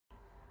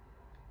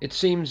It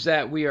seems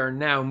that we are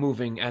now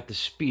moving at the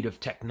speed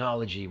of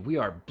technology. We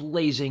are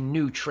blazing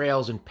new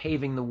trails and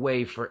paving the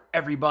way for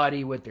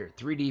everybody with their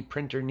 3D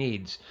printer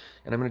needs.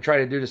 And I'm going to try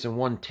to do this in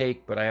one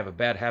take, but I have a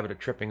bad habit of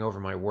tripping over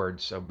my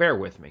words, so bear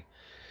with me.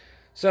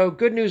 So,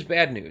 good news,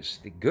 bad news.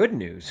 The good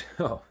news,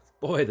 oh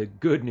boy, the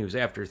good news.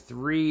 After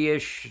 3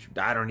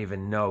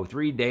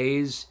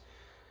 days,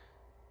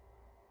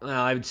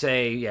 well, I would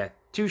say, yeah,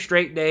 2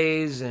 straight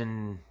days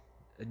and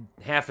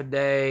half a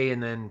day,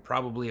 and then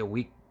probably a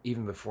week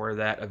even before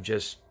that of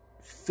just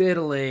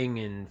fiddling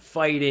and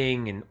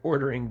fighting and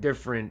ordering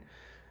different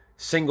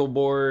single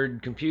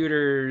board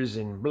computers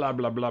and blah,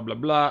 blah, blah, blah,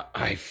 blah.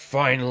 I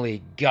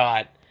finally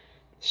got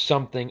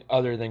something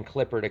other than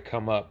Clipper to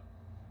come up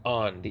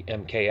on the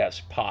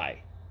MKS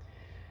Pi.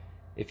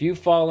 If you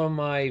follow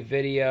my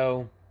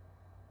video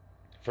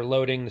for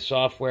loading the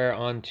software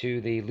onto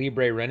the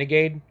Libre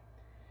Renegade,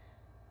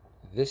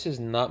 this is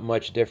not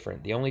much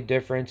different. The only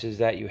difference is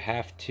that you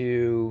have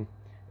to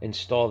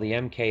install the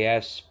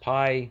MKS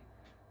Pi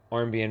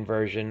Armbian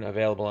version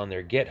available on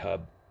their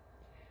GitHub.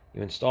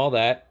 You install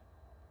that,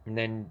 and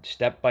then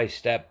step by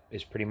step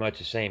is pretty much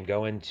the same.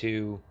 Go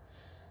into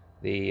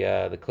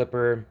the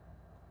Clipper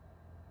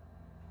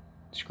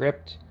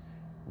script,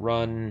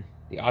 run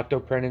the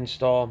Octoprint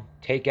install,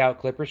 take out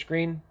Clipper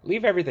screen,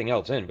 leave everything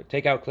else in, but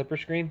take out Clipper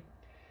screen,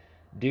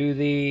 do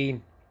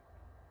the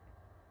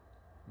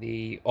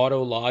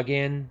auto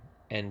login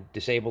and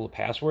disable the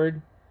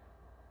password,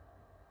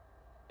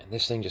 and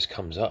this thing just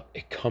comes up.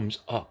 It comes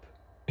up.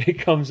 It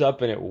comes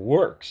up and it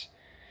works.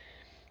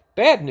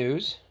 Bad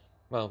news,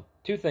 well,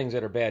 2 things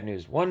that are bad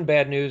news. One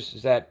bad news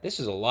is that this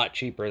is a lot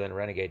cheaper than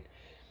Renegade.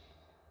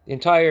 The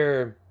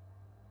entire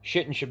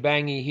shit and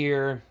shebangy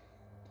here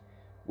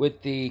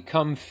with the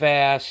come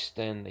fast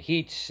and the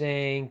heat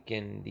sink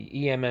and the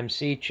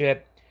eMMC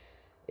chip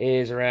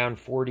is around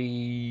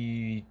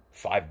 $45.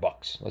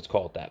 Let's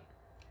call it that.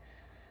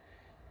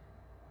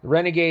 The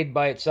Renegade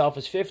by itself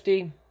is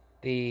 $50.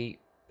 The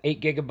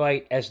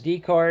 8GB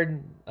SD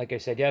card, like I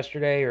said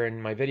yesterday or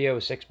in my video,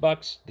 is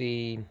 $6.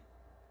 The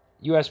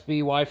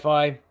USB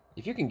Wi-Fi,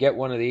 if you can get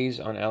one of these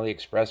on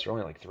AliExpress, they're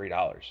only like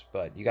 $3,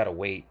 but you got to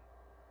wait,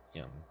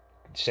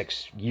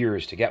 6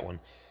 years to get one.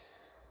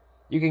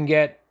 You can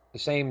get the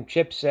same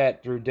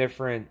chipset through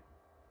different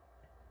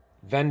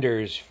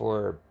vendors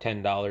for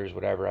 $10,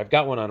 whatever. I've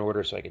got one on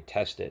order so I could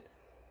test it.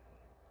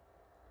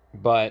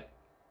 But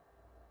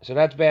so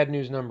that's bad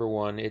news number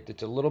 1.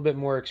 It's a little bit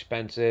more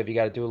expensive. You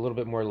got to do a little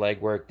bit more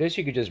legwork. This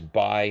you could just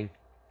buy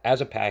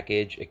as a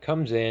package. It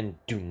comes in.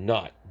 Do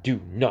not.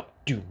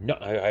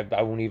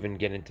 I won't even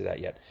get into that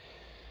yet.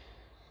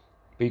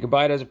 But you can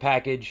buy it as a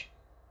package.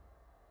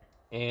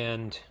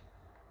 And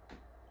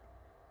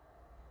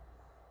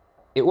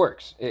it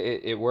works.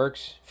 It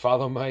works.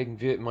 Follow my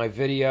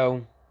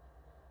video.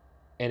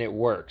 And it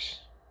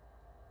works.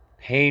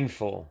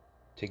 Painful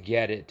to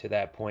get it to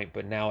that point.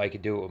 But now I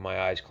could do it with my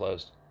eyes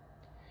closed.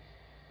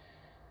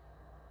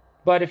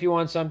 But if you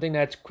want something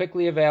that's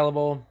quickly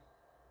available,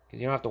 because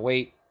you don't have to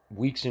wait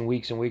weeks and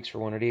weeks and weeks for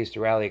one of these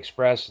through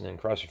AliExpress and then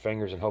cross your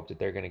fingers and hope that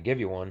they're going to give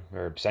you one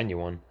or send you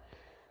one,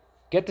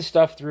 get the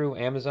stuff through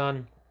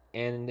Amazon,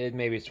 and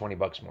maybe it's 20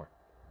 bucks more.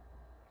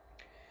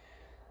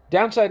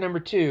 Downside number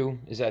 2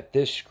 is that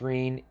this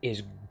screen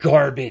is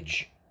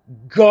garbage.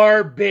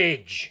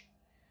 Garbage!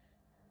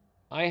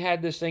 I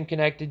had this thing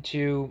connected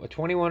to a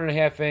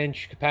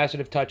 21.5-inch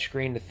capacitive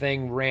touchscreen. The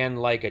thing ran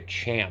like a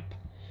champ.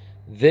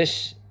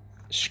 This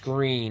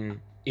screen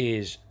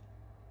is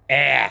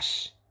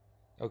ass.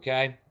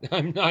 Okay?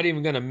 I'm not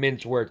even going to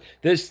mince words.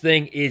 This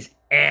thing is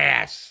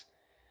ass.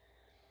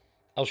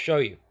 I'll show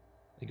you.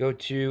 I go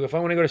to, if I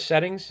want to go to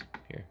settings,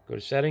 here, go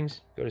to settings,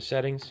 go to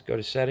settings, go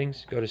to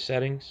settings, go to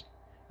settings.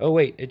 Oh,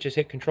 wait, it just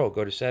hit control.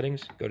 Go to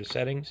settings, go to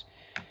settings.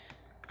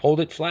 Hold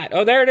it flat.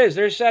 Oh, there it is.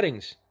 There's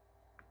settings.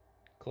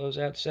 Close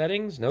out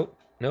settings. Nope,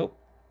 nope,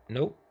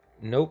 nope,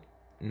 nope,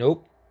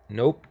 nope,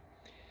 nope.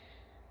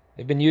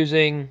 I've been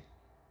using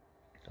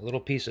a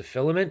little piece of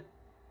filament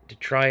to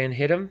try and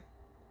hit them.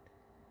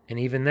 And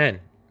even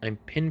then, I'm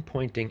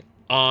pinpointing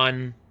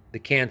on the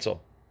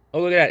cancel. Oh,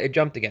 look at that. It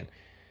jumped again.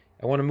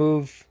 I want to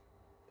move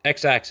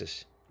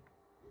x-axis.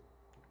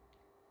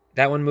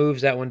 That one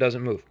moves. That one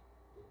doesn't move.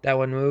 That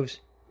one moves.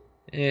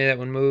 That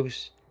one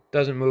moves.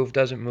 Doesn't move.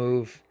 Doesn't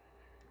move.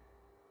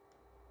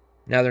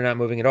 Now they're not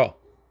moving at all.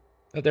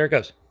 Oh, there it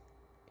goes.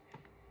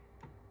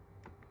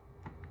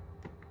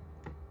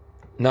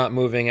 Not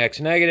moving X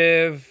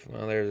negative.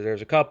 Well,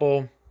 there's a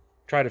couple.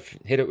 Try to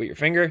hit it with your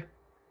finger.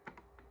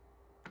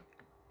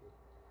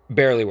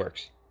 Barely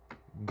works.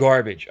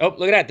 Garbage. Oh,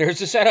 look at that. There's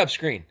the setup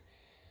screen.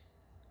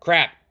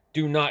 Crap.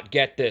 Do not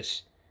get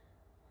this.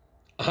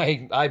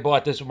 I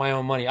bought this with my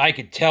own money. I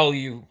could tell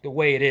you the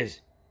way it is.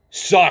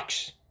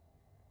 Sucks.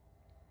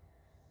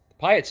 The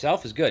Pi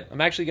itself is good.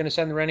 I'm actually going to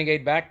send the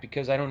Renegade back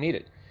because I don't need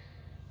it.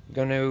 I'm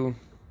going to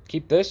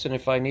keep this, and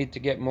if I need to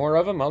get more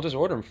of them, I'll just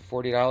order them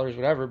for $40,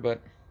 whatever.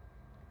 But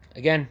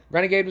again,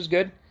 Renegade was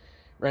good.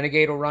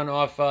 Renegade will run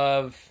off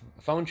of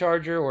a phone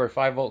charger or a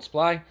 5-volt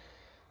supply.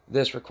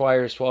 This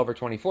requires 12 or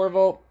 24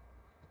 volt.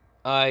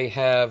 I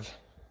have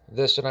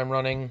this that I'm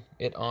running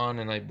it on,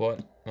 and I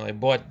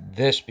bought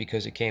this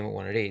because it came with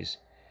one of these.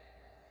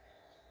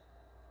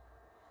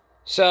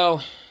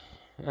 So,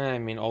 I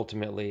mean,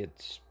 ultimately,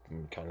 it's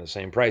kind of the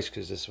same price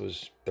because this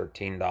was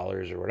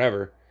 $13 or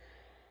whatever.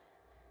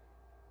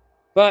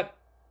 But,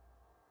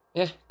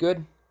 yeah,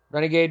 good.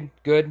 Renegade,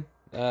 good.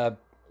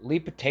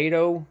 Leap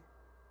Potato,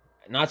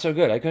 not so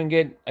good. I couldn't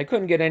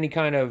get any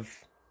kind of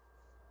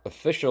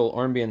official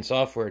Ormbian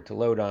software to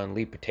load on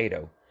Leap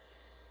Potato.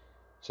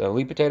 So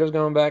Leap Potato's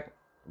going back.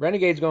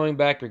 Renegade's going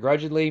back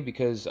begrudgingly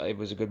because it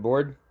was a good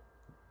board.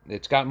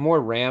 It's got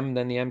more RAM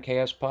than the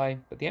MKS Pi,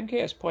 but the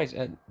MKS Pi's...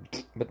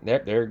 but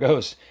there it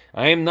goes.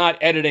 I am not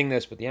editing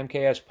this, but the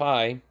MKS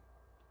Pi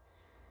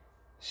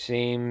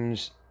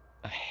seems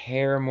a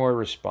hair more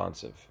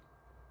responsive.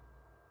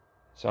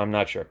 So I'm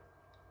not sure.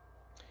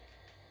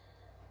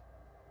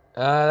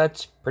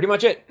 That's pretty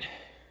much it.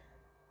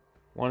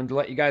 Wanted to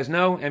let you guys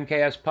know,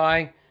 MKS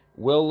Pi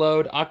will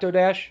load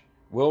Octodash,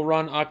 will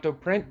run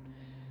Octoprint.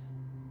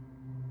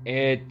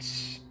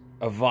 It's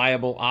a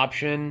viable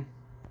option,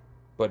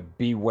 but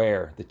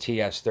beware, the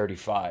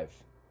TS-35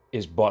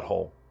 is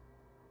butthole.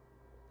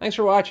 Thanks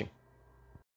for watching.